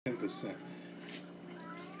10%.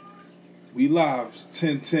 We live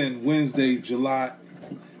 10/10 Wednesday, July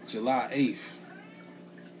 8th.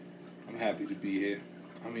 I'm happy to be here.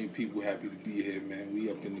 I mean, people happy to be here, man. We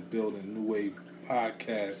up in the building, New Wave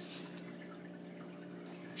Podcast.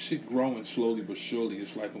 Shit growing slowly but surely.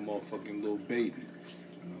 It's like a motherfucking little baby.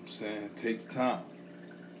 You know what I'm saying? It takes time.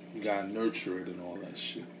 You gotta nurture it and all that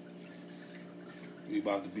shit. We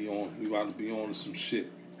about to be on to some shit.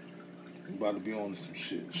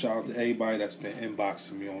 Shout out to everybody that's been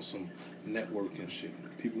inboxing me on some networking shit.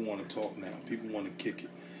 People want to talk now. People want to kick it.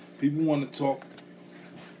 People want to talk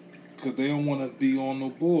because they don't want to be on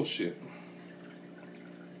no bullshit.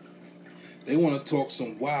 They want to talk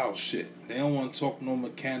some wild shit. They don't want to talk no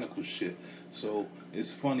mechanical shit. So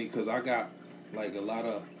it's funny because I got like a lot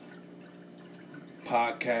of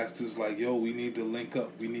podcasters like, yo, we need to link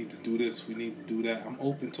up. We need to do this. We need to do that. I'm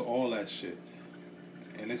open to all that shit.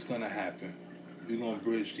 And it's gonna happen. We're gonna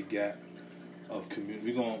bridge the gap of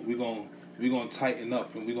community. We're gonna tighten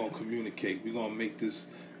up and we're gonna communicate. We're gonna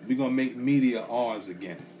make media ours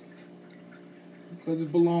again. Because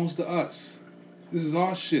it belongs to us. This is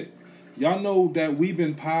our shit. Y'all know that we've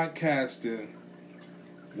been podcasting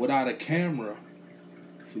without a camera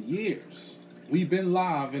for years. We've been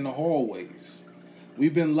live in the hallways.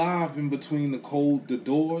 We've been live in between the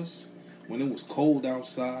doors when it was cold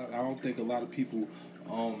outside. I don't think a lot of people,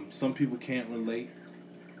 some people can't relate.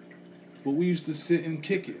 But we used to sit and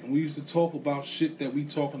kick it. And we used to talk about shit that we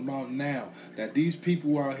talking about now. That these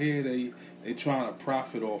people out here, they trying to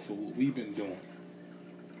profit off of what we've been doing.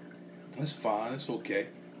 That's fine. It's okay.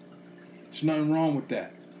 There's nothing wrong with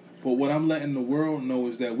that. But what I'm letting the world know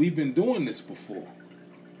is that we've been doing this before.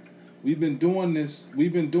 We've been doing this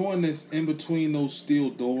in between those steel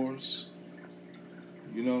doors.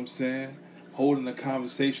 You know what I'm saying? Holding a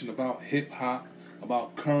conversation about hip-hop,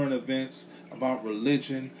 about current events, about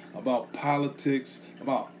religion, about politics,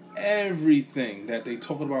 about everything that they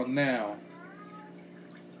talking about now.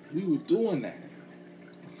 We were doing that.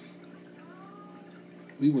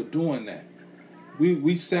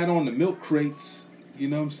 We sat on the milk crates. You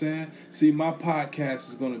know what I'm saying? See, my podcast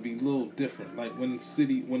is going to be a little different. Like when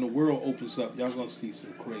the world opens up, y'all going to see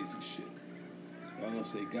some crazy shit. Y'all going to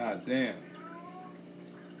say, God damn.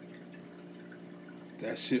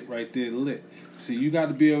 That shit right there lit. See, you got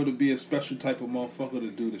to be able to be a special type of motherfucker to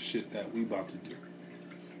do the shit that we about to do.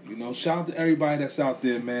 You know, shout out to everybody that's out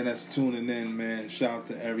there, man, that's tuning in, man. Shout out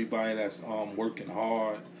to everybody that's working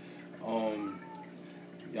hard.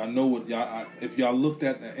 Y'all know what if y'all looked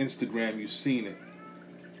at the Instagram, you've seen it.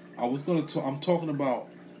 I'm talking about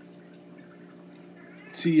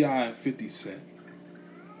T.I. and 50 Cent.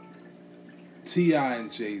 T.I.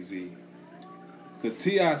 and Jay-Z. Because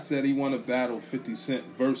T.I. said he want to battle 50 Cent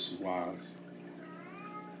verse-wise.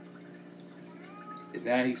 And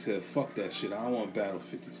now he said, fuck that shit. I don't want to battle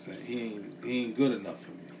 50 Cent. He ain't good enough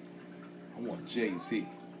for me. I want Jay-Z.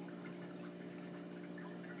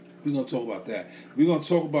 We're going to talk about that. We're going to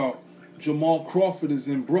talk about Jamal Crawford is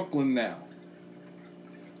in Brooklyn now.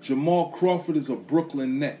 Jamal Crawford is a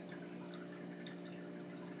Brooklyn Net.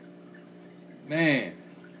 Man,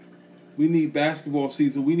 we need basketball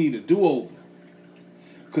season. We need a do-over.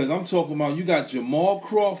 Because I'm talking about you got Jamal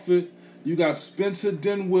Crawford, you got Spencer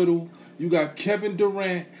Dinwiddie, you got Kevin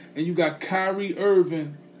Durant, and you got Kyrie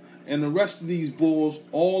Irving, and the rest of these bulls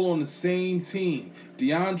all on the same team.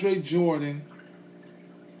 DeAndre Jordan.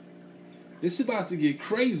 It's about to get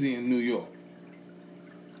crazy in New York.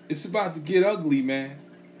 It's about to get ugly, man.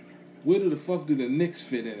 Where the fuck do the Knicks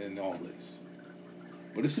fit in all this?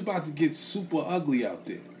 But it's about to get super ugly out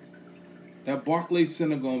there. That Barclays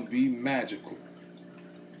Center gonna be magical.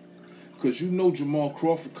 Cause you know Jamal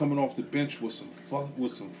Crawford coming off the bench with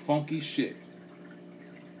some funky shit.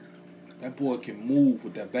 That boy can move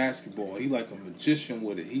with that basketball. He like a magician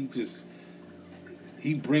with it.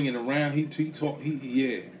 He bring it around.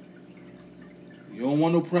 Yeah. You don't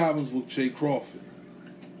want no problems with Jay Crawford.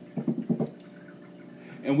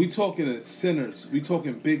 And we talking centers. We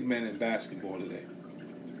talking big men in basketball today.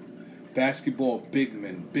 Basketball big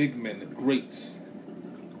men, the greats.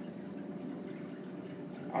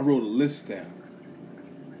 I wrote a list down.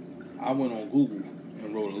 I went on Google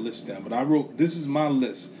and wrote a list down. But this is my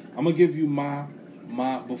list. I'm going to give you my,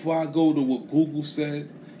 before I go to what Google said,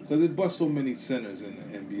 because it but so many centers in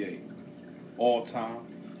the NBA all time.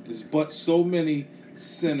 There's but so many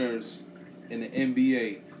centers in the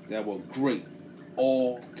NBA that were great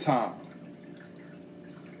all time.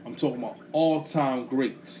 I'm talking about all-time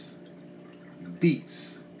greats.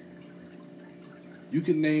 Beats. You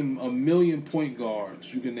can name a million point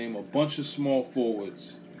guards. You can name a bunch of small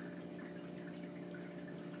forwards.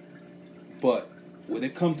 But when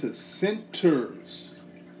it comes to centers,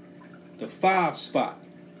 the 5 spot,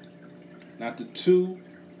 not the 2,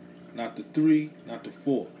 not the 3, not the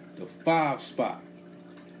 4, the 5 spot.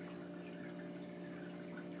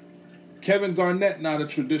 Kevin Garnett not a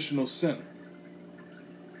traditional center.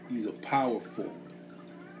 He's a power forward.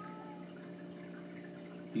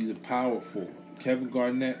 He's a power forward. Kevin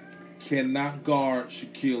Garnett cannot guard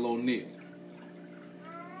Shaquille O'Neal.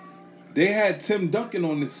 They had Tim Duncan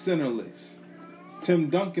on the center list.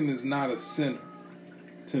 Tim Duncan is not a center.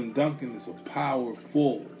 Tim Duncan is a power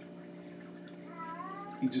forward.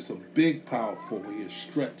 He's just a big power forward. He's a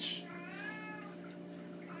stretch.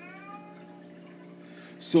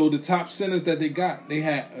 So the top centers that they got, they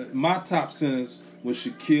had my top centers was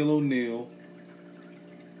Shaquille O'Neal.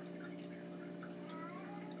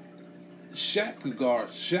 Shaq could guard.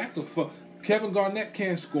 Kevin Garnett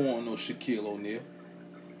can't score on no Shaquille O'Neal.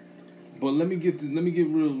 But let me get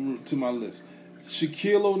real to my list.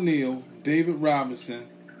 Shaquille O'Neal, David Robinson,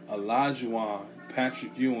 Olajuwon,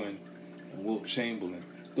 Patrick Ewing, and Wilt Chamberlain.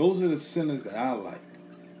 Those are the centers that I like.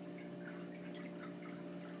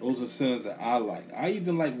 Those are centers that I like. I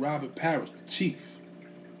even like Robert Parrish, the Chief.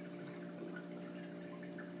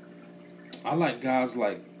 I like guys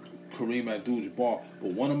like Kareem Abdul-Jabbar.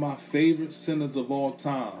 But one of my favorite centers of all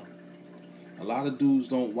time, a lot of dudes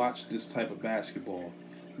don't watch this type of basketball,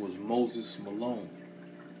 was Moses Malone.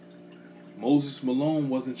 Moses Malone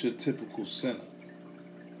wasn't your typical center,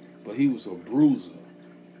 but he was a bruiser.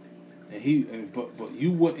 But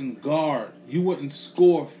you wouldn't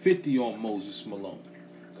score 50 on Moses Malone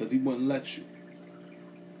because he wouldn't let you.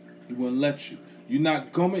 He wouldn't let you. You're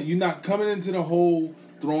not coming into the hole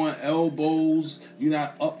throwing elbows. You're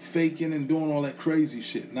not up faking and doing all that crazy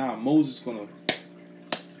shit. Nah,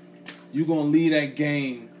 you're gonna leave that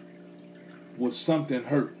game with something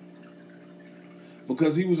hurt.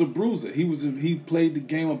 Because he was a bruiser. He played the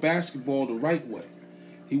game of basketball the right way.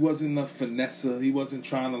 He wasn't a finesser. He wasn't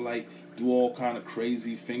trying to do all kind of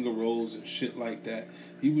crazy finger rolls and shit like that.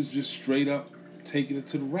 He was just straight up taking it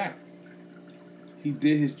to the rack. He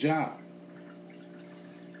did his job.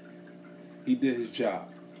 He did his job.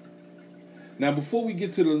 Now before we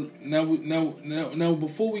get to the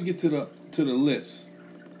list,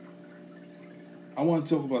 I want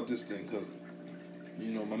to talk about this thing because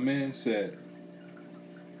my man said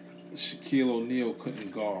Shaquille O'Neal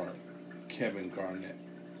couldn't guard Kevin Garnett.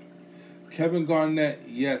 Kevin Garnett,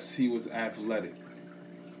 yes, he was athletic.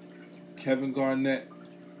 Kevin Garnett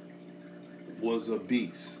was a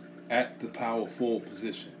beast at the power forward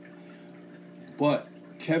position. But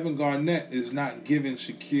Kevin Garnett is not giving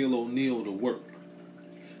Shaquille O'Neal the work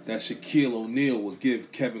that Shaquille O'Neal will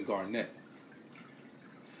give Kevin Garnett.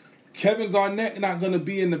 Kevin Garnett not going to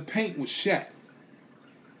be in the paint with Shaq.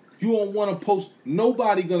 You don't want to post.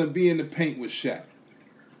 Nobody going to be in the paint with Shaq.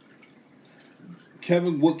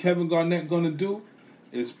 What Kevin Garnett going to do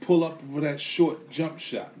is pull up for that short jump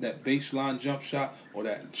shot, that baseline jump shot, or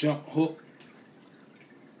that jump hook.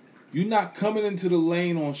 You're not coming into the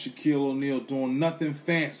lane on Shaquille O'Neal doing nothing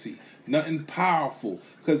fancy, nothing powerful,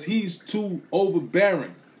 because he's too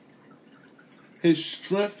overbearing. His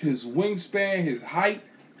strength, his wingspan, his height,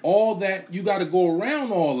 all that, you got to go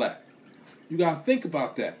around all that. You got to think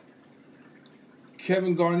about that.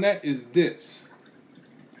 Kevin Garnett is this.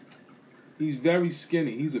 He's very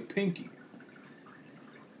skinny. He's a pinky.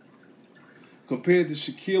 Compared to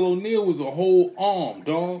Shaquille O'Neal was a whole arm,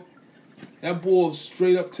 dog. That boy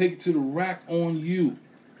straight up take it to the rack on you.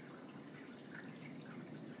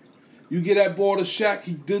 You get that ball to Shaq,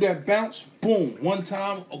 he do that bounce, boom, one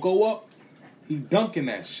time, go up, he dunking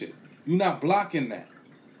that shit. You're not blocking that.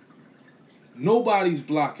 Nobody's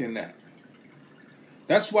blocking that.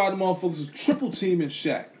 That's why the motherfuckers is triple teaming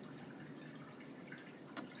Shaq.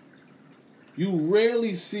 You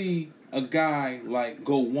rarely see a guy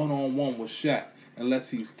go one-on-one with Shaq unless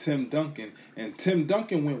he's Tim Duncan. And Tim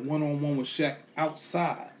Duncan went one-on-one with Shaq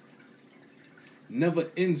outside.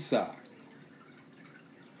 Never inside.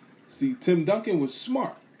 See, Tim Duncan was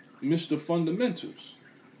smart. Mr. Fundamentals.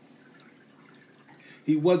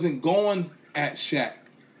 He wasn't going at Shaq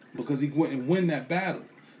because he wouldn't win that battle.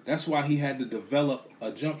 That's why he had to develop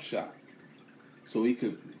a jump shot. So he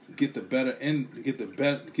could get the better of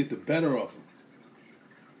him.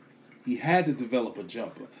 He had to develop a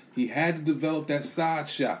jumper. He had to develop that side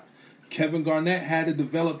shot. Kevin Garnett had to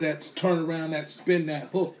develop that turnaround, that spin, that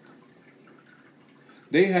hook.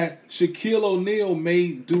 They had Shaquille O'Neal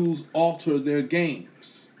made dudes alter their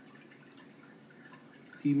games.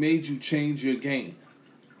 He made you change your game.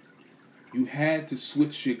 You had to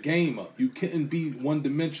switch your game up. You couldn't be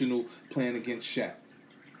one-dimensional playing against Shaq.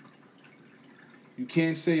 You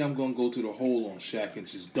can't say I'm going to go to the hole on Shaq and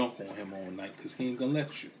just dunk on him all night, because he ain't going to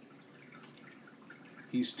let you.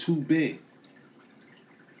 He's too big.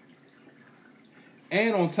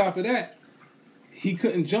 And on top of that, he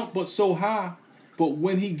couldn't jump but so high, but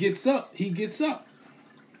when he gets up, he gets up.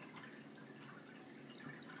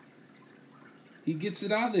 He gets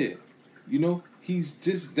it out there. You know,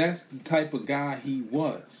 that's the type of guy he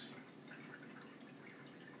was.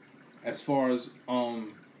 As far as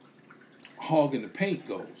hogging the paint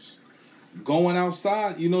goes. Going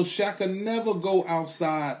outside, you know, Shaq will never go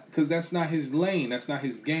outside because that's not his lane. That's not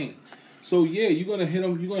his game. So, yeah, you're going to hit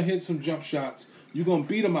him. You're going to hit some jump shots. You're going to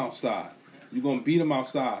beat him outside. You're going to beat him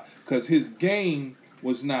outside because his game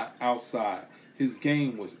was not outside. His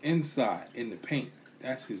game was inside in the paint.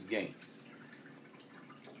 That's his game.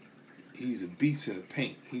 He's a beast in the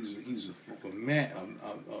paint. He's a fucking man,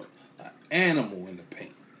 an animal in the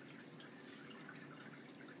paint.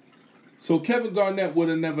 So Kevin Garnett would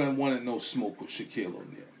have never wanted no smoke with Shaquille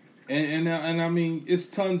O'Neal. And I mean, it's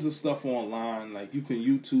tons of stuff online. Like, you can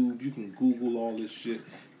YouTube, you can Google all this shit,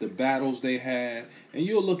 the battles they had, and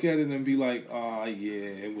you'll look at it and be like, yeah,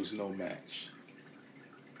 it was no match.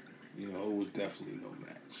 You know, it was definitely no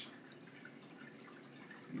match.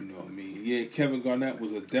 You know what I mean? Yeah, Kevin Garnett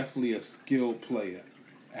was definitely a skilled player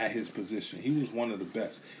at his position. He was one of the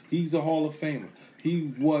best. He's a Hall of Famer.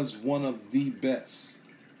 He was one of the best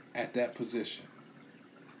at that position.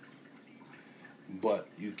 But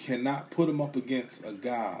you cannot put him up against a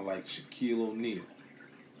guy like Shaquille O'Neal.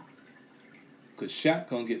 Because Shaq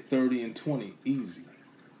gonna get 30 and 20 easy.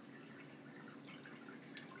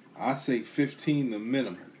 I say 15 the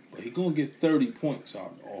minimum. But he gonna get 30 points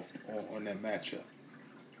on that matchup.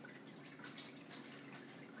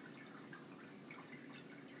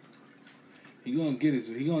 He gonna get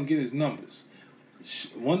his numbers.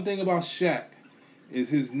 One thing about Shaq is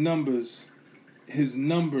his numbers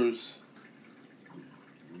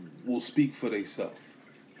will speak for themselves.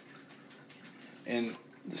 And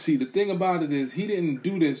see, the thing about it is, he didn't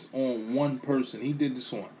do this on one person. He did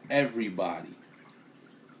this on everybody.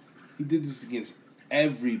 He did this against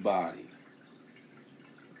everybody.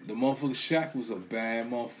 The motherfucker Shaq was a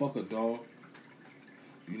bad motherfucker, dog.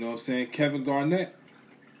 You know what I'm saying? Kevin Garnett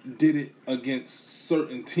did it against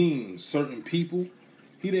certain teams, certain people.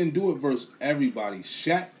 He didn't do it versus everybody.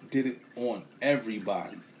 Shaq did it on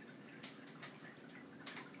everybody.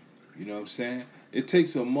 You know what I'm saying? It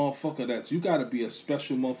takes a motherfucker you gotta be a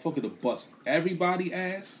special motherfucker to bust everybody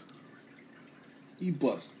ass. He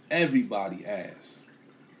bust everybody ass.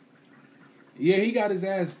 Yeah, he got his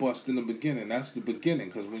ass bust in the beginning. That's the beginning,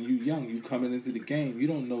 because when you young, you coming into the game, you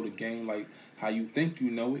don't know the game like how you think you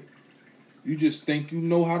know it. You just think you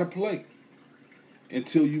know how to play.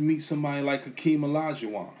 Until you meet somebody like Hakeem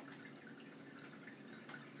Olajuwon.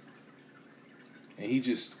 And he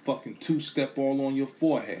just fucking two-step all on your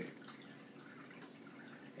forehead.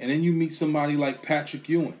 And then you meet somebody like Patrick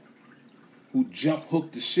Ewing, who jump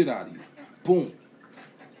hooked the shit out of you. Boom.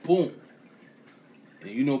 Boom. And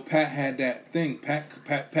you know Pat had that thing.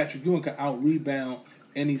 Patrick Ewing could out-rebound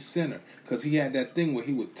any center. Because he had that thing where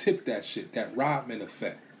he would tip that shit, that Rodman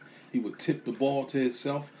effect. He would tip the ball to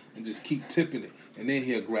himself and just keep tipping it. And then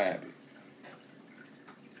he'll grab it.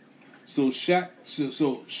 So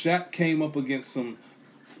Shaq came up against some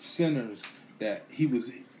centers that he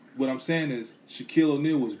was... What I'm saying is, Shaquille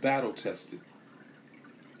O'Neal was battle tested.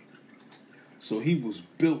 So he was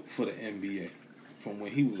built for the NBA from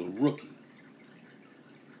when he was a rookie.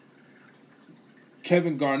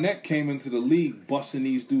 Kevin Garnett came into the league busting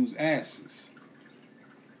these dudes' asses.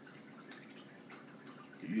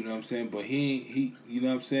 You know what I'm saying? But he you know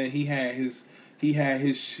what I'm saying? He had his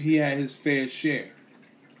fair share.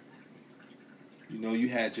 You know, you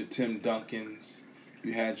had your Tim Duncans,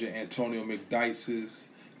 you had your Antonio McDyces,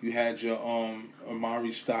 you had your Amari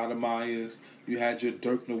Stoudemires, you had your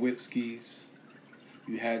Dirk Nowitzkis,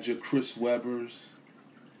 you had your Chris Webbers.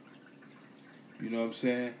 You know what I'm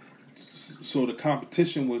saying? So the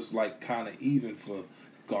competition was like kind of even for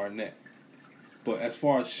Garnett. But as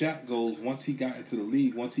far as Shaq goes, once he got into the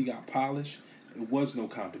league, once he got polished, it was no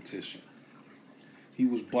competition. He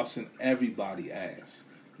was busting everybody's ass.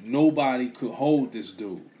 Nobody could hold this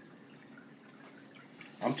dude.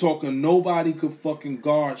 I'm talking nobody could fucking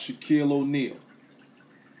guard Shaquille O'Neal.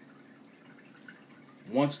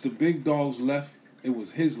 Once the big dogs left, it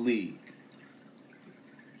was his league.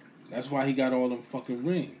 That's why he got all them fucking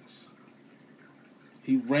rings.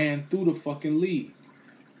 He ran through the fucking league.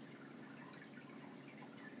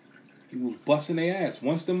 He was busting their ass.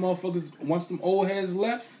 Once them old heads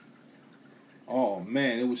left, oh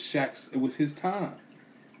man, it was his time.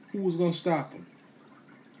 Who was gonna stop him?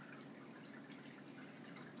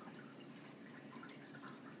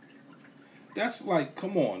 That's like,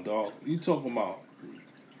 come on, dog. You talking about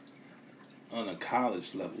on a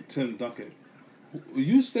college level, Tim Duncan.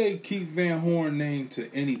 You say Keith Van Horn name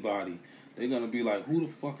to anybody, they're gonna be like, who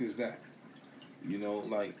the fuck is that? You know,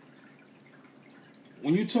 like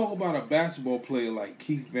when you talk about a basketball player like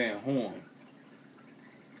Keith Van Horn,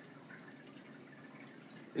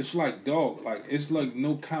 it's like, dog, like it's like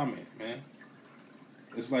no comment, man.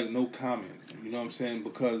 It's like no comment. You know what I'm saying?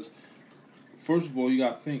 Because first of all, you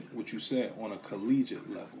gotta think what you said on a collegiate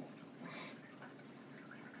level.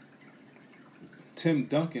 Tim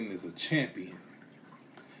Duncan is a champion.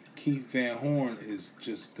 Keith Van Horn is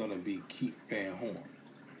just gonna be Keith Van Horn.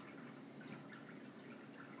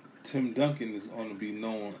 Tim Duncan is gonna be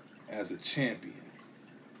known as a champion.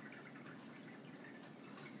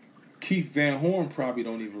 Keith Van Horn probably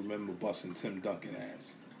don't even remember busting Tim Duncan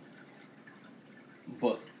ass.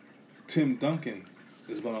 But Tim Duncan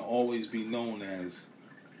is gonna always be known as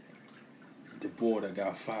the boy that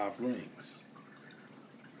got 5 rings.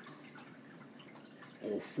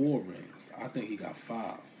 Or 4 rings. I think he got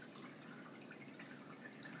 5.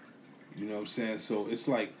 You know what I'm saying? So it's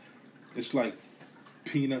like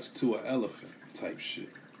peanuts to an elephant type shit.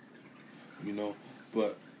 You know?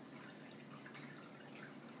 But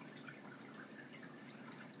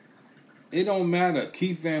it don't matter.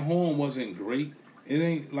 Keith Van Horn wasn't great. It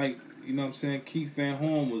ain't like, you know what I'm saying? Keith Van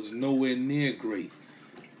Horn was nowhere near great.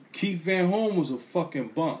 Keith Van Horn was a fucking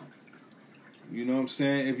bum. You know what I'm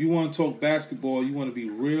saying? If you want to talk basketball, you want to be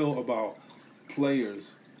real about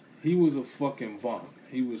players, he was a fucking bum.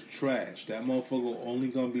 He was trash. That motherfucker only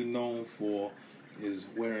gonna be known for is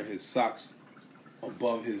wearing his socks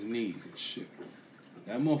above his knees and shit.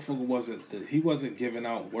 That motherfucker he wasn't giving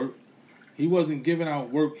out work. He wasn't giving out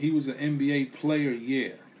work. He was an NBA player,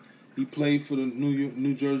 yeah. He played for the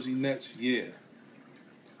New Jersey Nets, yeah.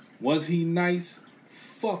 Was he nice?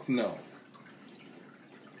 Fuck no.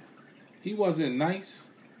 He wasn't nice.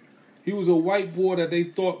 He was a white boy that they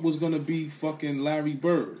thought was going to be fucking Larry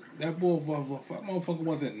Bird. That motherfucker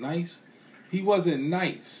wasn't nice. He wasn't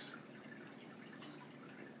nice.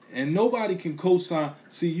 And nobody can co-sign.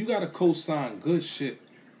 See, you got to co-sign good shit.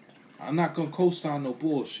 I'm not going to co-sign no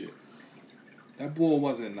bullshit. That boy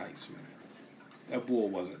wasn't nice, man. That boy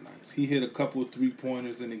wasn't nice. He hit a couple of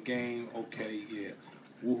 3-pointers in the game. Okay, yeah.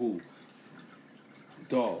 Woohoo.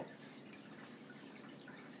 Dog.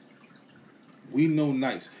 We know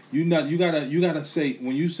nice. You gotta say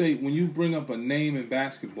when you bring up a name in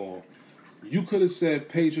basketball, you could have said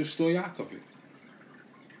Peja Stojakovic.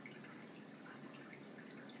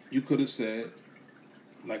 You could have said,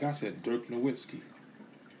 like I said, Dirk Nowitzki.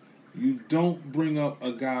 You don't bring up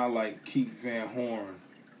a guy like Keith Van Horn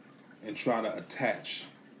and try to attach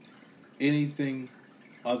anything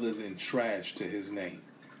other than trash to his name.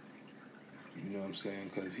 You know what I'm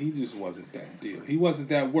saying? Because he just wasn't that deal. He wasn't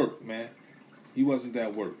that work, man. He wasn't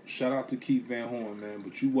that work. Shout out to Keith Van Horn, man,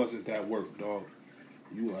 but you wasn't that work, dog.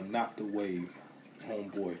 You are not the wave,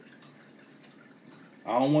 homeboy.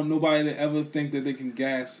 I don't want nobody to ever think that they can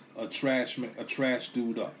gas a trash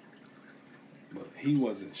dude up. But he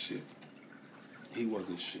wasn't shit. He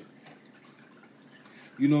wasn't shit.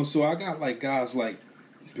 You know, so I got like guys like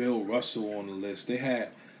Bill Russell on the list. They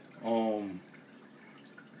had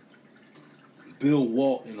Bill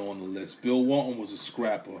Walton on the list. Bill Walton was a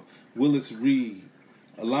scrapper. Willis Reed,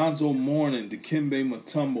 Alonzo Mourning, Dikembe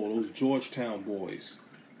Mutombo, those Georgetown boys.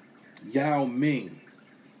 Yao Ming.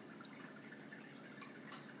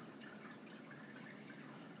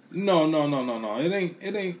 No. It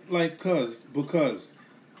ain't like because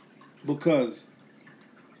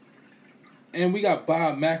and we got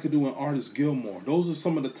Bob McAdoo and Artis Gilmore. Those are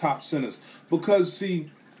some of the top centers. Because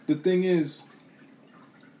see, the thing is,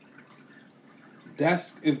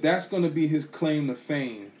 if that's gonna be his claim to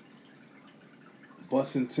fame,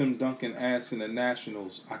 busting Tim Duncan ass in the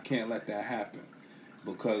Nationals, I can't let that happen.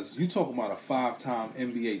 Because you talking about a 5-time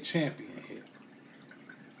NBA champion here.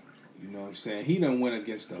 You know what I'm saying? He done went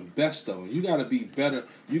against the best of them. You got to be better.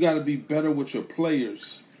 You got to be better with your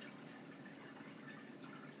players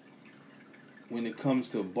when it comes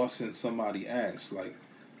to busting somebody's ass. Like,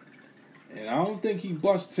 and I don't think he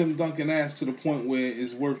bust Tim Duncan ass to the point where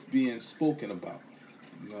it's worth being spoken about.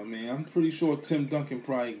 You know what I mean? I'm pretty sure Tim Duncan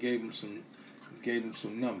probably gave him some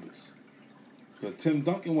numbers. Because Tim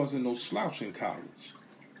Duncan wasn't no slouch in college.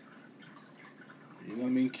 You know what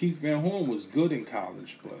I mean? Keith Van Horn was good in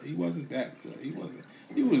college, but he wasn't that good. He was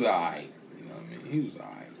alright. You know what I mean? He was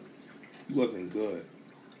alright. He wasn't good.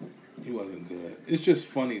 It's just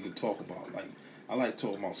funny to talk about. Like, I like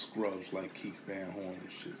talking about scrubs like Keith Van Horn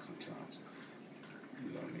and shit sometimes.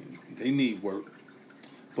 You know what I mean? They need work.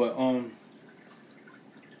 But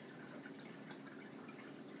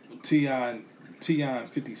T.I. and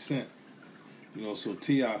 50 Cent. You know, so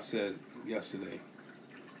T.I. said yesterday,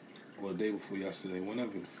 or the day before yesterday,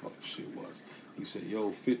 whenever the fuck shit was, he said, yo,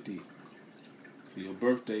 50, for your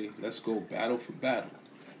birthday, let's go battle for battle.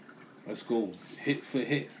 Let's go hit for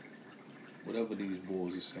hit. Whatever these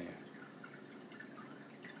boys are saying.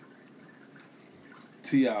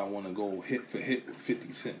 T.I. want to go hit for hit with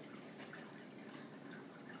 50 Cent.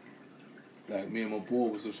 Like, me and my boy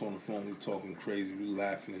was just on the phone, we talking crazy, we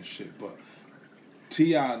laughing and shit, but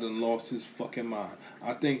T.I. done lost his fucking mind.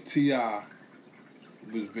 I think T.I.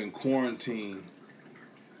 has been quarantined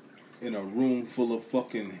in a room full of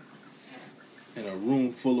fucking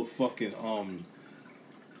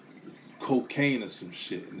cocaine or some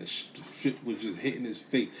shit, and the shit was just hitting his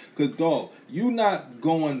face. Cause dog, you not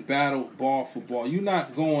going battle bar for bar, you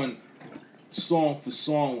not going song for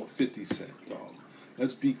song with 50 Cent, dog.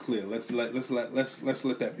 Let's be clear. Let's let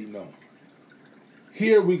that be known.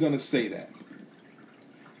 Here we're gonna say that.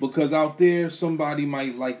 Because out there, somebody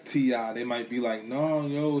might like T.I. They might be like, no,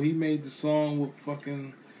 yo, he made the song with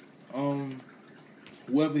fucking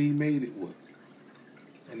whoever he made it with.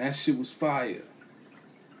 And that shit was fire.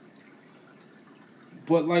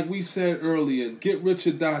 But like we said earlier, Get Rich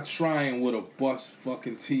or Die Trying would have bust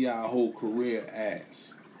fucking T.I. whole career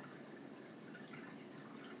ass.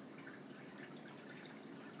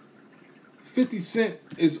 $50 Cent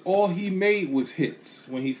is all he made was hits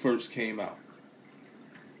when he first came out.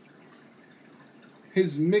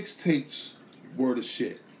 His mixtapes were the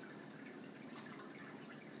shit.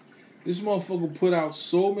 This motherfucker put out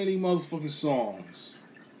so many motherfucking songs.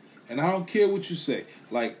 And I don't care what you say.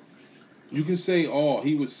 Like, you can say, oh,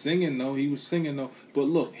 he was singing though. But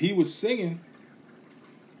look, he was singing.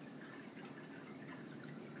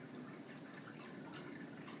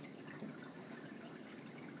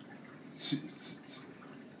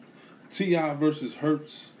 T.I. versus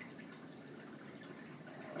Hurts.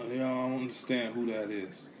 I don't understand who that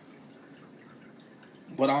is.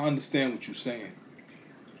 But I understand what you're saying.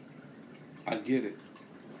 I get it.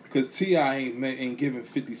 Because T.I. ain't giving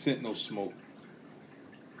 50 Cent no smoke.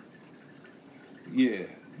 Yeah.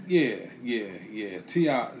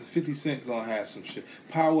 T.I. 50 Cent gonna have some shit.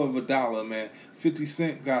 Power of a dollar, man. 50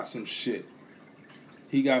 Cent got some shit.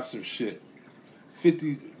 He got some shit.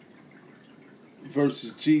 50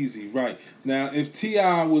 versus Jeezy, right. Now, if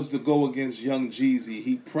T.I. was to go against Young Jeezy,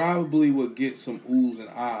 he probably would get some oohs and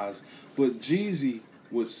ahs, but Jeezy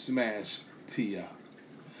would smash T.I.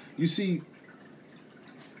 You see,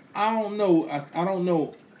 I don't know. I don't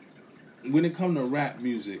know. When it comes to rap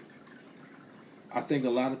music, I think a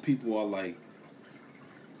lot of people are like,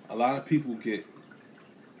 a lot of people get,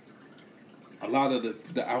 a lot of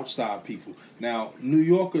the outside people. Now, New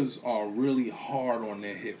Yorkers are really hard on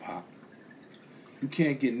their hip hop. You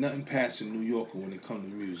can't get nothing past a New Yorker when it comes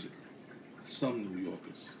to music. Some New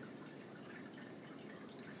Yorkers.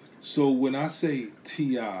 So when I say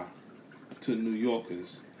T.I. to New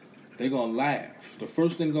Yorkers, they're going to laugh. The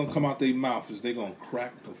first thing going to come out their mouth is they're going to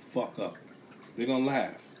crack the fuck up. They're going to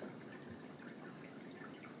laugh.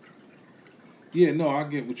 Yeah, no, I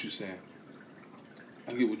get what you're saying.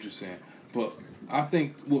 But I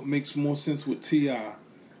think what makes more sense with T.I.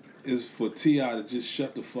 is for T.I. to just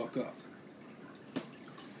shut the fuck up.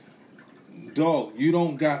 Dog, you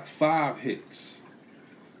don't got 5 hits.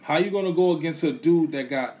 How you gonna go against a dude that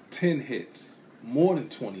got 10 hits? More than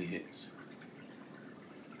 20 hits.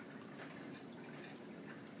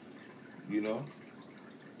 You know?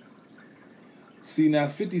 See, now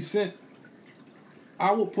 50 Cent,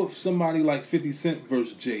 I would put somebody like 50 Cent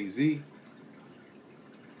versus Jay-Z.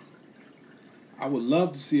 I would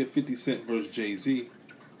love to see a 50 Cent versus Jay-Z.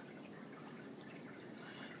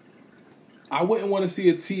 I wouldn't want to see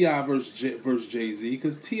a T.I. versus Jay-Z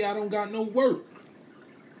because T.I. don't got no work.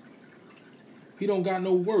 He don't got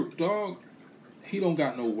no work, dog. He don't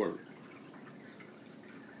got no work.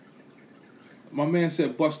 My man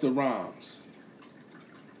said Busta Rhymes.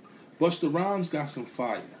 Busta Rhymes got some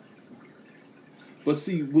fire. But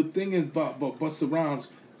see, the thing is about Busta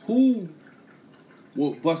Rhymes, who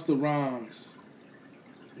will Busta Rhymes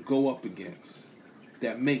go up against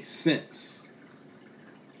that makes sense?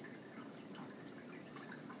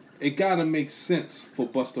 It gotta make sense for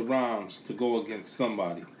Busta Rhymes to go against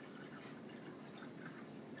somebody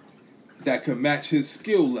that can match his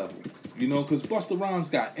skill level. You know, because Busta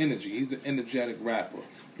Rhymes got energy. He's an energetic rapper.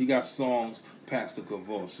 He got songs, Pastor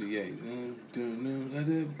Cavossier.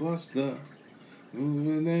 Busta,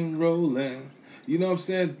 moving and rolling. You know what I'm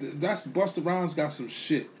saying? That's Busta Rhymes got some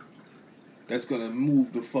shit that's gonna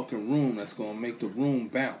move the fucking room. That's gonna make the room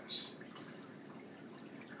bounce.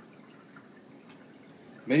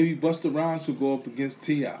 Maybe Busta Rhymes will go up against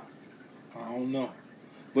T.I. I don't know.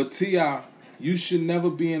 But T.I., you should never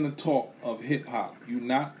be in the talk of hip hop. You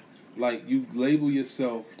not like you label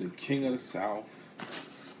yourself the king of the South.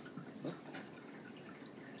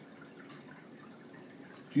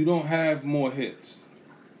 You don't have more hits.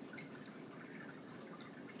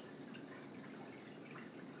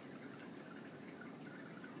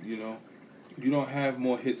 You know, you don't have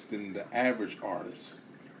more hits than the average artist.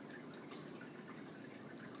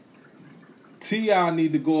 T.I.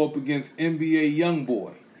 need to go up against NBA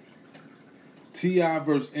Youngboy. T.I.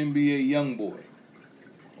 versus NBA Youngboy.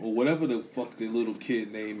 Or whatever the fuck the little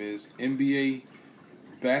kid name is. NBA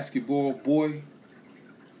basketball boy.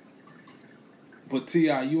 But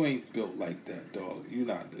T.I., you ain't built like that, dog. You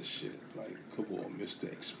not this shit. Like, come on,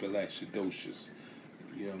 Mr. Expelatious.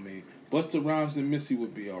 You know what I mean? Busta Rhymes and Missy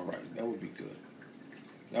would be alright. That would be good.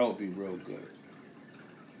 That would be real good.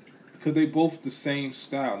 Because they both the same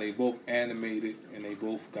style. They both animated and they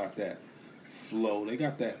both got that flow. They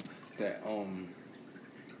got that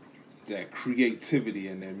creativity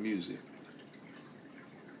in their music.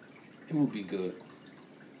 It would be good.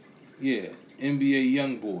 Yeah, NBA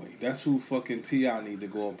Youngboy. That's who fucking T.I. need to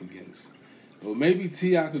go up against. Or maybe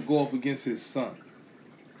T.I. could go up against his son.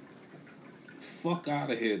 Fuck out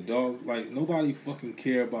of here, dog. Like, nobody fucking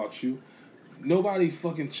care about you. Nobody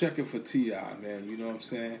fucking checking for T.I., man. You know what I'm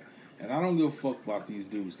saying? And I don't give a fuck about these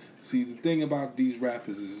dudes. See, the thing about these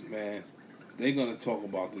rappers is, man, they gonna talk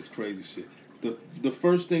about this crazy shit. The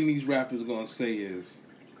first thing these rappers gonna say is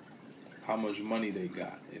how much money they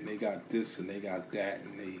got. And they got this and they got that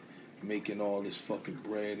and they making all this fucking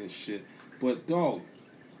bread and shit. But, dog,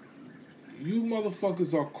 you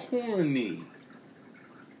motherfuckers are corny.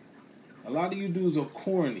 A lot of you dudes are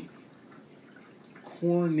corny.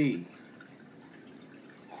 Corny.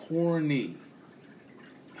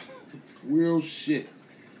 Real shit.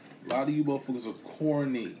 A lot of you motherfuckers are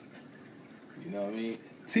corny. You know what I mean?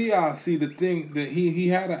 T.I., see, the thing that he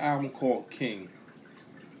had an album called King.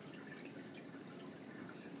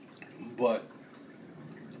 But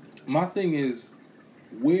my thing is,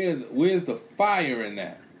 where's the fire in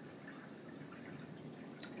that?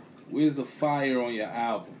 Where's the fire on your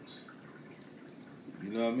albums?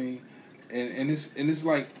 You know what I mean? And it's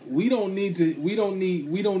like we don't need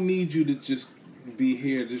you to just be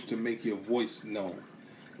here just to make your voice known.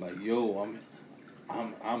 Like, yo,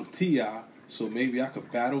 I'm T.I., so maybe I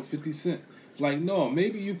could battle 50 Cent. Like, no,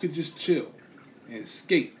 maybe you could just chill and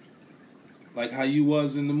skate. Like how you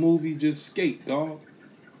was in the movie, just skate, dog.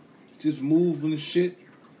 Just move in the shit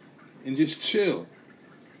and just chill.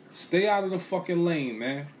 Stay out of the fucking lane,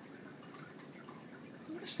 man.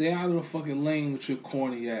 Stay out of the fucking lane with your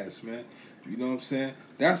corny ass, man. You know what I'm saying?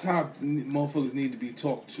 That's how motherfuckers need to be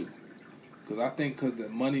talked to. Because I think because the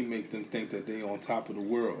money make them think that they on top of the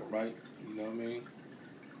world, right? You know what I mean?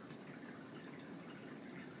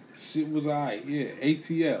 Shit was alright, yeah.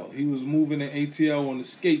 ATL. He was moving in ATL on the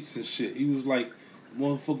skates and shit. He was like,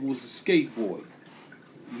 motherfucker was a skate boy.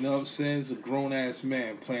 You know what I'm saying? He's a grown-ass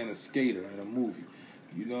man playing a skater in a movie.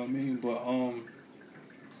 You know what I mean? But,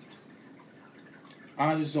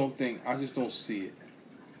 I just don't see it.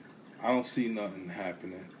 I don't see nothing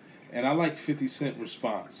happening. And I like 50 Cent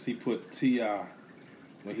response. He put T.I.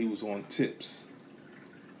 when he was on Tips.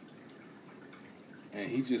 And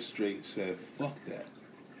he just straight said, fuck that.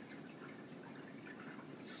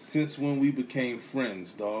 Since when we became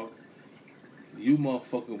friends, dog, you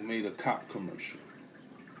motherfucker made a cop commercial.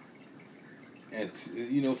 And,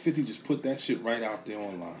 50 just put that shit right out there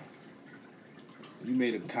online. You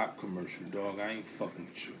made a cop commercial, dog. I ain't fucking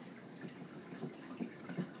with you.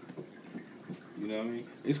 You know what I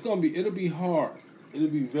mean? It'll be hard. It'll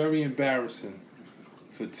be very embarrassing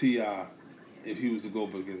for T.I. if he was to go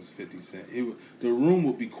up against 50 Cent. The room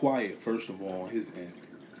would be quiet, first of all, on his end.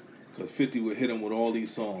 Because 50 would hit him with all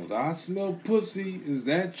these songs. I smell pussy. Is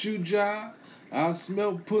that you, Ja? I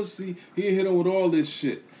smell pussy. He'd hit him with all this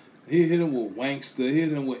shit. He hit him with Wankster. He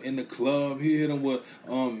hit him with In the Club. He hit him with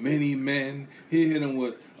Many Men. He hit him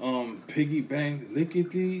with Piggy Bang.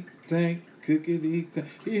 Lickety Thank Cookity Thank.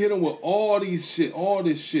 He hit him with all this shit.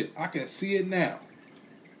 I can see it now.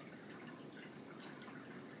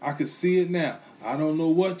 I don't know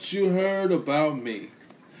what you heard about me,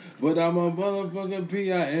 but I'm a motherfucking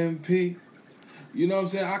PIMP. You know what I'm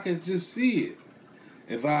saying? I can just see it.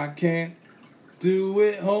 If I can't do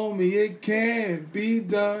it, homie, it can't be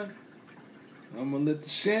done. I'm gonna let the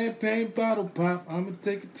champagne bottle pop. I'm gonna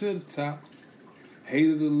take it to the top. Hate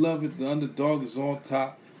it or love it, the underdog is on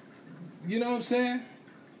top. You know what I'm saying?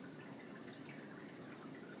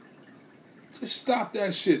 Just stop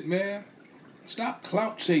that shit, man. Stop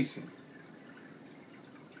clout chasing.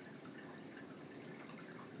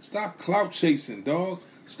 Stop clout chasing, dog.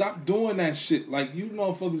 Stop doing that shit. Like, you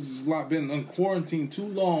motherfuckers has been in quarantine too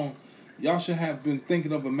long. Y'all should have been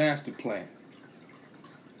thinking of a master plan.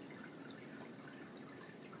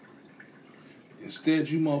 Instead,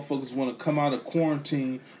 you motherfuckers want to come out of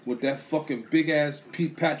quarantine with that fucking big ass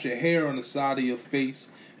patch of hair on the side of your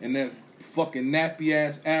face and that fucking nappy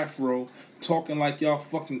ass afro, talking like y'all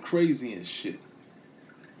fucking crazy and shit.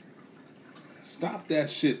 Stop that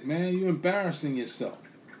shit, man. You embarrassing yourself.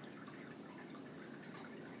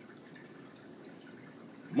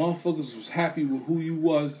 Motherfuckers was happy with who you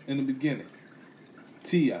was in the beginning.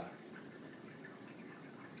 T.I.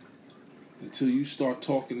 Until you start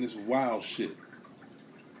talking this wild shit.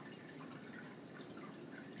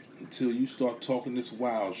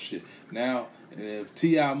 Now, if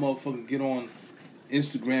T.I. motherfucker get on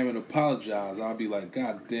Instagram and apologize, I'll be like,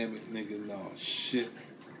 God damn it, nigga, no, shit.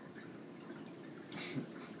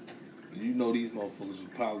 You know these motherfuckers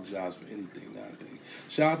apologize for anything nowadays.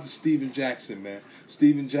 Shout out to Steven Jackson, man.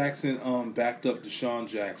 Steven Jackson backed up Deshaun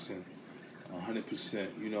Jackson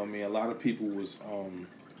 100%. You know what I mean? A lot of people was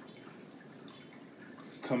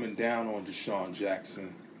coming down on Deshaun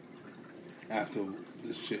Jackson after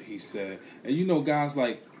the shit he said. And you know, guys,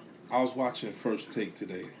 like, I was watching First Take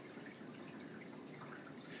today,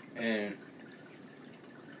 and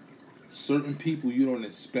certain people you don't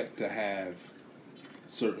expect to have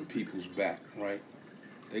certain people's back, right?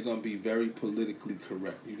 They're going to be very politically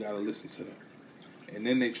correct. You got to listen to them. And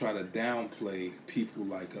then they try to downplay people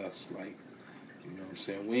like us, like, you know what I'm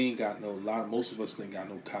saying? We ain't got most of us ain't got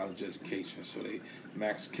no college education. So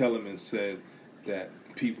Max Kellerman said that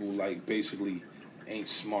people, like, basically ain't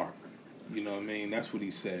smart. You know what I mean? That's what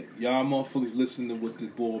he said. Y'all motherfuckers listen to what the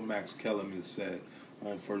boy Max Kellerman said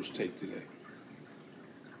on First Take today.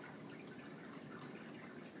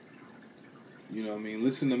 You know what I mean?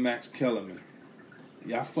 Listen to Max Kellerman.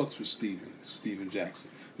 Y'all fucks with Steven Jackson.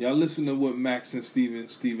 Y'all listen to what Max and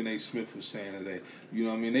Stephen A. Smith was saying today. You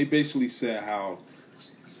know what I mean? They basically said how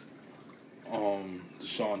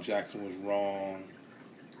Deshaun Jackson was wrong,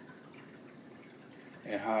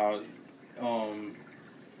 and how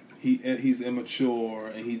he's immature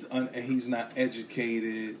and he's not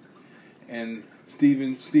educated. And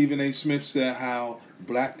Stephen A. Smith said how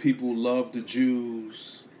black people love the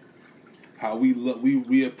Jews. How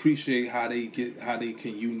we appreciate how they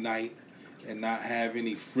can unite and not have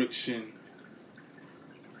any friction.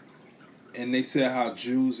 And they said how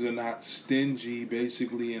Jews are not stingy,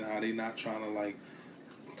 basically, and how they not trying to, like,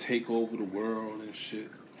 take over the world and shit.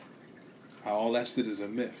 How all that shit is a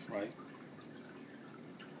myth, right?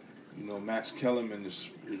 You know, Max Kellerman is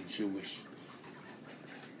Jewish.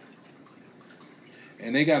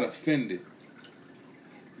 And they got offended.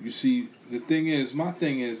 You see, my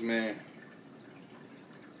thing is, man,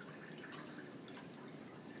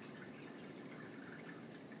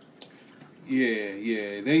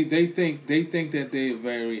 Yeah. They think that they're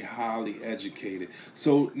very highly educated.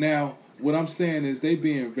 So now what I'm saying is they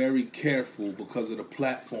being very careful because of the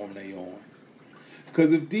platform they on.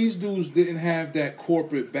 Because if these dudes didn't have that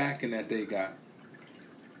corporate backing that they got,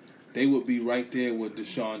 they would be right there with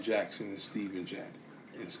Deshaun Jackson and Steven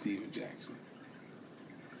Jackson.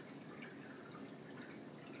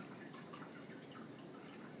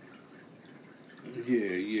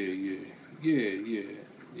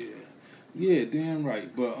 Yeah, damn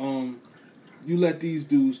right. But you let these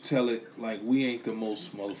dudes tell it like we ain't the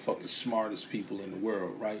most motherfucking smartest people in the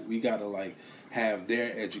world, right? We gotta, like, have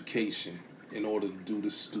their education in order to do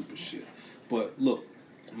this stupid shit. But look,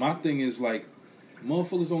 my thing is, like,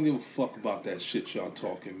 motherfuckers don't give a fuck about that shit y'all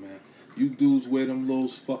talking, man. You dudes wear them little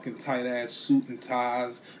fucking tight ass suit and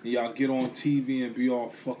ties, and y'all get on TV and be all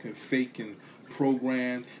fucking fake and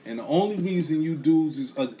programmed. And the only reason you dudes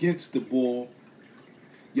is against the ball.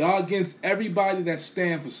 Y'all against everybody that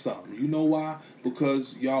stand for something. You know why?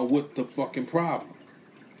 Because y'all with the fucking problem.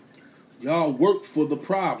 Y'all work for the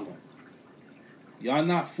problem. Y'all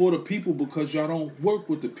not for the people because y'all don't work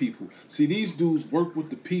with the people. See, these dudes work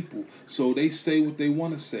with the people, so they say what they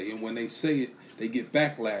want to say. And when they say it, they get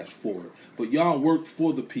backlash for it. But y'all work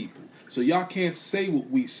for the people. So y'all can't say what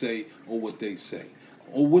we say or what they say.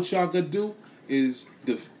 Or what y'all gonna do is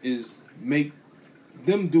make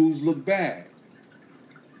them dudes look bad.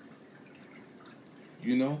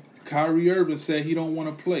 You know, Kyrie Irving said he don't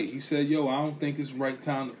want to play. He said, yo, I don't think it's the right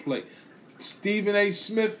time to play. Stephen A.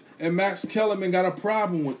 Smith and Max Kellerman got a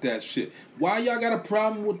problem with that shit. Why y'all got a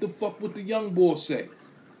problem with what the young boy say?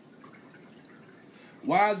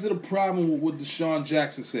 Why is it a problem with what Deshaun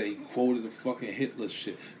Jackson said? He quoted the fucking Hitler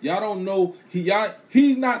shit. Y'all don't know.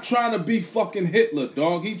 He's not trying to be fucking Hitler,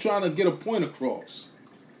 dog. He trying to get a point across.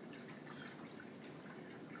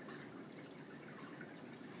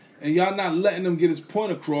 And y'all not letting him get his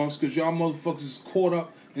point across because y'all motherfuckers is caught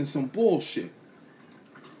up in some bullshit.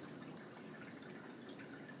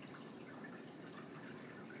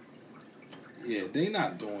 Yeah, they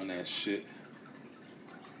not doing that shit.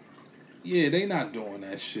 Yeah, they not doing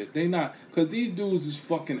that shit. They not, because these dudes is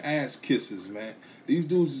fucking ass kissers, man. These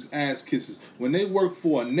dudes is ass kissers. When they work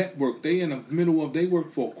for a network, they in the middle of, they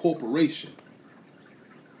work for a corporation.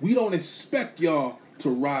 We don't expect y'all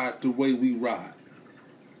to ride the way we ride.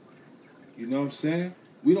 You know what I'm saying?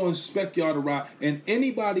 We don't expect y'all to ride. And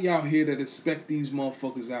anybody out here that expect these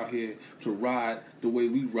motherfuckers out here to ride the way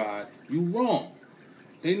we ride, you wrong.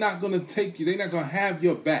 They not gonna take you. They not gonna have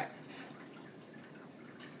your back.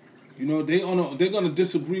 You know, they're gonna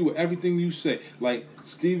disagree with everything you say. Like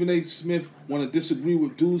Stephen A. Smith wanna disagree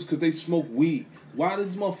with dudes because they smoke weed. Why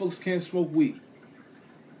these motherfuckers can't smoke weed?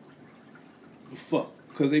 The fuck?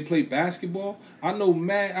 Because they play basketball? I know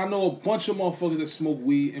a bunch of motherfuckers that smoke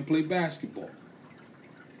weed and play basketball.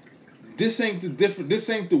 This ain't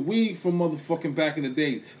the weed from motherfucking back in the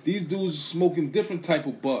day. These dudes are smoking different type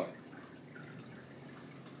of bud.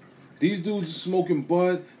 These dudes are smoking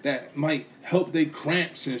bud that might help they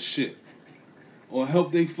cramps and shit. Or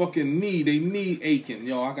help they fucking knee. They knee aching.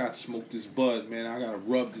 Yo, I gotta smoke this bud, man. I gotta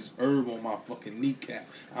rub this herb on my fucking kneecap.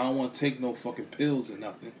 I don't wanna take no fucking pills or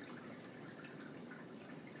nothing.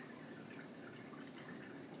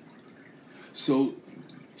 So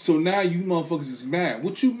now you motherfuckers is mad.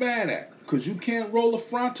 What you mad at? Cause you can't roll a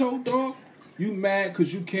fronto, dog? You mad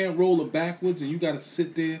cause you can't roll it backwards and you gotta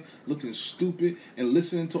sit there looking stupid and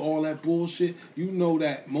listening to all that bullshit? You know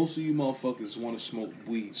that most of you motherfuckers wanna smoke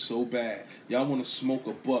weed so bad. Y'all wanna smoke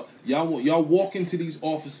a butt. Y'all walk into these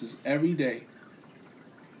offices every day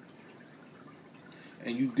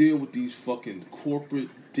and you deal with these fucking corporate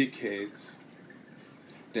dickheads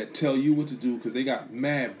that tell you what to do because they got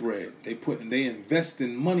mad bread. They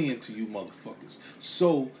investing money into you motherfuckers.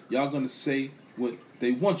 So y'all gonna say what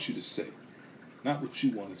they want you to say, not what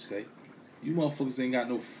you want to say. You motherfuckers ain't got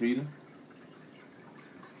no freedom.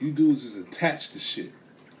 You dudes is attached to shit.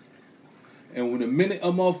 And when a minute a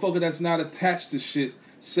motherfucker that's not attached to shit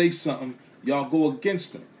say something, y'all go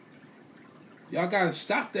against them. Y'all gotta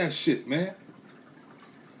stop that shit, man.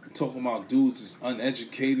 Talking about dudes is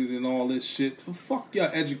uneducated and all this shit. Well, fuck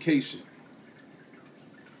your education.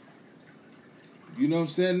 You know what I'm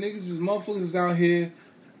saying? Motherfuckers is out here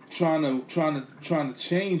trying to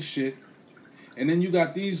change shit. And then you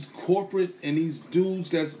got these corporate and these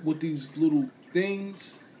dudes that's with these little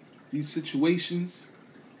things, these situations,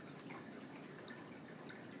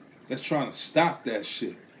 that's trying to stop that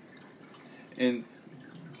shit. And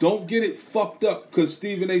don't get it fucked up because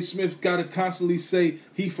Stephen A. Smith got to constantly say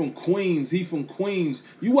he from Queens.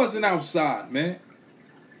 You wasn't outside, man.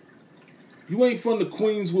 You ain't from the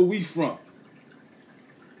Queens where we from.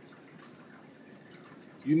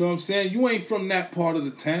 You know what I'm saying? You ain't from that part of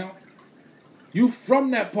the town. You from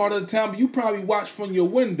that part of the town, but you probably watch from your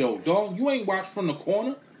window, dog. You ain't watch from the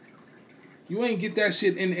corner. You ain't get that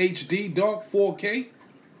shit in HD, dog, 4K.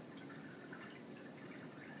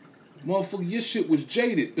 Motherfucker, your shit was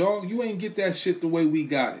jaded, dog. You ain't get that shit the way we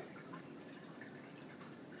got it.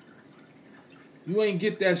 You ain't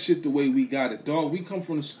get that shit the way we got it, dog. We come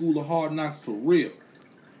from the school of hard knocks for real.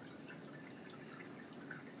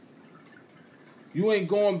 You ain't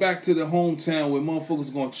going back to the hometown where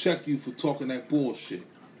motherfuckers gonna check you for talking that bullshit.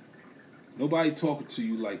 Nobody talking to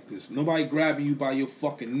you like this. Nobody grabbing you by your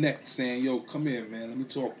fucking neck saying, yo, come here, man, let me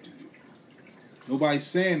talk to you. Nobody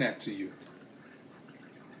saying that to you.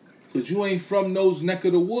 Because you ain't from those neck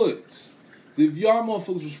of the woods. So if y'all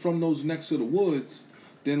motherfuckers was from those necks of the woods,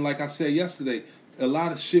 then like I said yesterday, a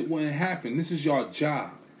lot of shit wouldn't happen. This is your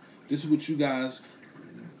job. This is what you guys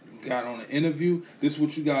got on an interview. This is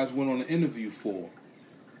what you guys went on an interview for.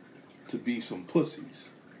 To be some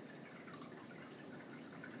pussies.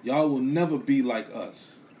 Y'all will never be like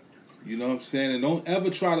us. You know what I'm saying? And don't ever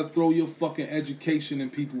try to throw your fucking education in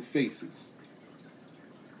people's faces.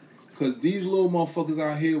 Because these little motherfuckers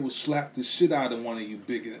out here will slap the shit out of one of you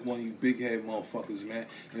big head motherfuckers, man.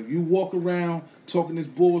 If you walk around talking this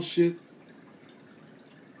bullshit,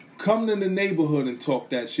 come in the neighborhood and talk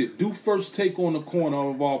that shit. Do First Take on the corner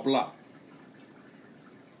of our block.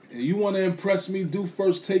 And you want to impress me, do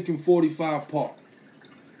First Take in 45 Park.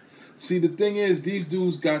 See, the thing is, these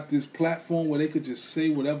dudes got this platform where they could just say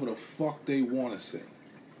whatever the fuck they want to say.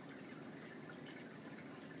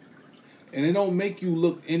 And it don't make you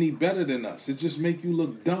look any better than us. It just make you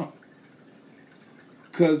look dumb.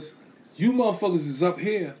 Because you motherfuckers is up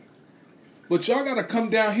here. But y'all got to come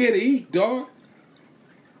down here to eat, dog.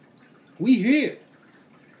 We here.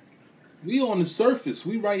 We on the surface.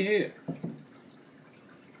 We right here.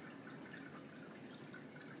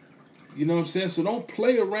 You know what I'm saying? So don't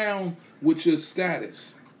play around with your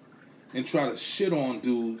status and try to shit on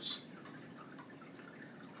dudes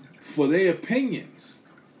for their opinions.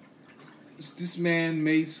 This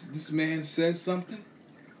man said something.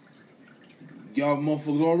 Y'all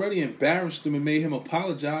motherfuckers already embarrassed him and made him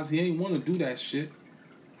apologize. He ain't want to do that shit.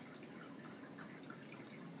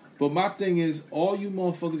 But my thing is, all you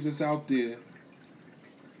motherfuckers that's out there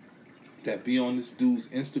that be on this dude's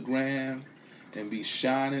Instagram and be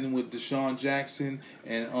shining with Deshaun Jackson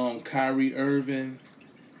and Kyrie Irving,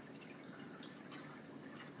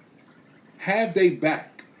 have they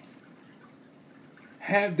back.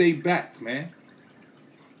 Have they back, man.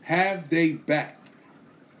 Have they back.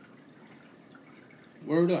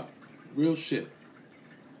 Word up. Real shit.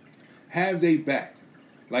 Have they back.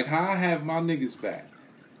 Like how I have my niggas back.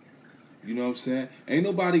 You know what I'm saying? Ain't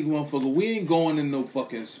nobody motherfucker. We ain't going in no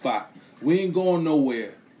fucking spot. We ain't going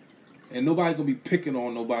nowhere. And nobody gonna be picking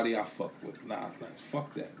on nobody I fuck with. Nah,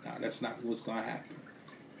 fuck that. Nah, that's not what's gonna happen.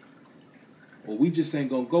 Well, we just ain't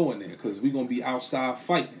gonna go in there because we gonna be outside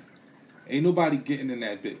fighting. Ain't nobody getting in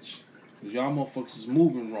that bitch. Because y'all motherfuckers is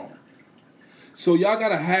moving wrong. So y'all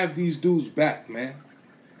gotta have these dudes back, man.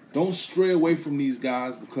 Don't stray away from these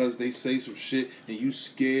guys because they say some shit and you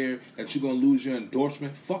scared that you're gonna lose your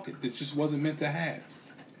endorsement. Fuck it. It just wasn't meant to have.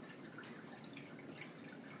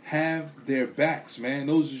 Have their backs, man.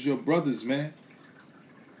 Those is your brothers, man.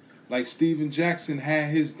 Like Steven Jackson had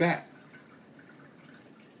his back.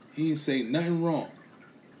 He didn't say nothing wrong.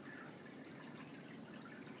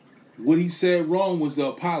 What he said wrong was the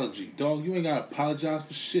apology. Dog, you ain't gotta apologize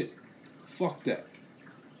for shit. Fuck that.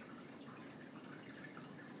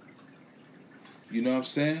 You know what I'm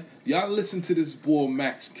saying? Y'all listen to this boy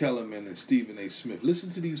Max Kellerman and Stephen A. Smith. Listen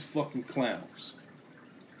to these fucking clowns.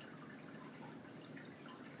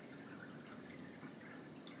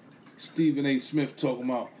 Stephen A. Smith talking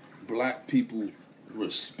about black people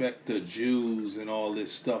respect the Jews and all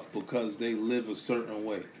this stuff because they live a certain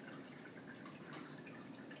way.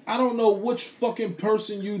 I don't know which fucking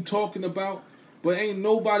person you talking about, but ain't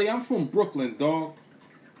nobody. I'm from Brooklyn, dog.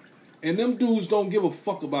 And them dudes don't give a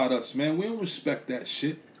fuck about us, man. We don't respect that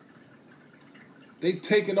shit. They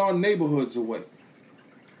taking our neighborhoods away.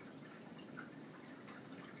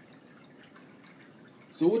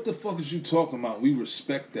 So what the fuck is you talking about? We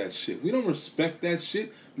respect that shit. We don't respect that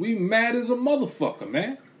shit. We mad as a motherfucker,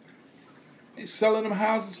 man. They selling them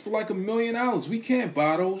houses for like $1 million. We can't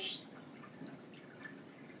buy those.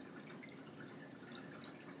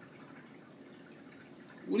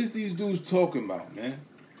 What is these dudes talking about, man?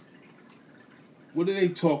 What are they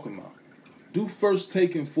talking about? Do First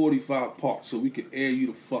Take in 45 Park so we can air you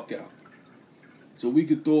the fuck out. So we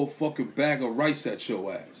could throw a fucking bag of rice at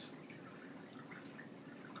your ass.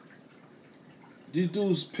 These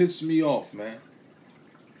dudes piss me off, man.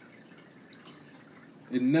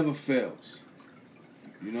 It never fails.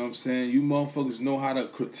 You know what I'm saying? You motherfuckers know how to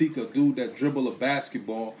critique a dude that dribble a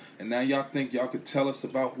basketball, and now y'all think y'all could tell us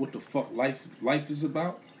about what the fuck life is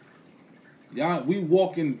about? Y'all, we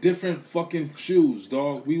walk in different fucking shoes,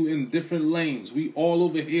 dog. We in different lanes. We all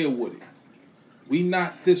over here with it. We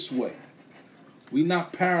not this way. We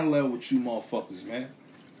not parallel with you motherfuckers, man.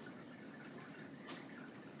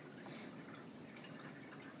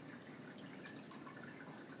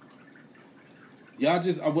 Y'all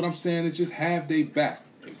just, what I'm saying is just have they back.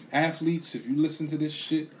 If athletes, if you listen to this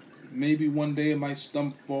shit, maybe one day it might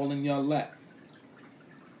fall in your lap.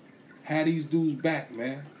 Have these dudes back,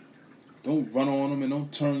 man. Don't run on them and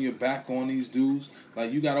don't turn your back on these dudes.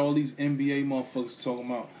 Like, you got all these NBA motherfuckers talking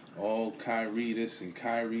about, oh, Kyrie this and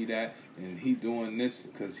Kyrie that, and he doing this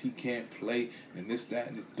because he can't play, and this, that,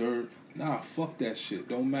 and the third. Nah, fuck that shit.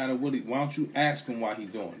 Don't matter what why don't you ask him why he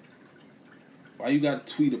doing it? Why you got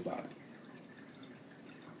to tweet about it?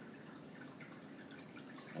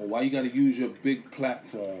 Or why you got to use your big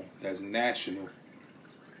platform that's national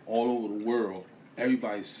all over the world,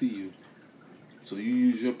 everybody see you, so you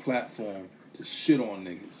use your platform to shit on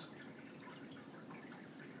niggas.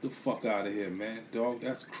 Get the fuck out of here, man. Dog,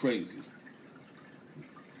 that's crazy.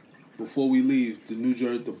 Before we leave,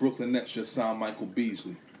 the Brooklyn Nets just signed Michael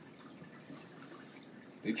Beasley.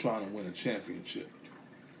 They trying to win a championship.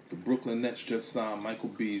 The Brooklyn Nets just signed Michael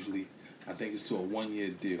Beasley. I think it's to a 1-year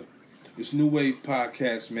deal. This New Wave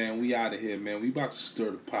Podcast, man, we out of here, man. We about to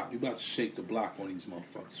stir the pot. We about to shake the block on these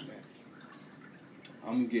motherfuckers, man.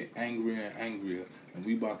 I'm gonna get angrier and angrier, and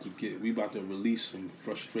we about to release some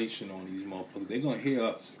frustration on these motherfuckers. They gonna hear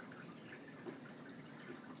us.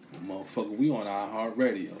 Motherfucker, we on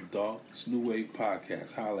iHeartRadio, dog. It's New Wave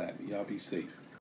Podcast. Holla at me. Y'all be safe.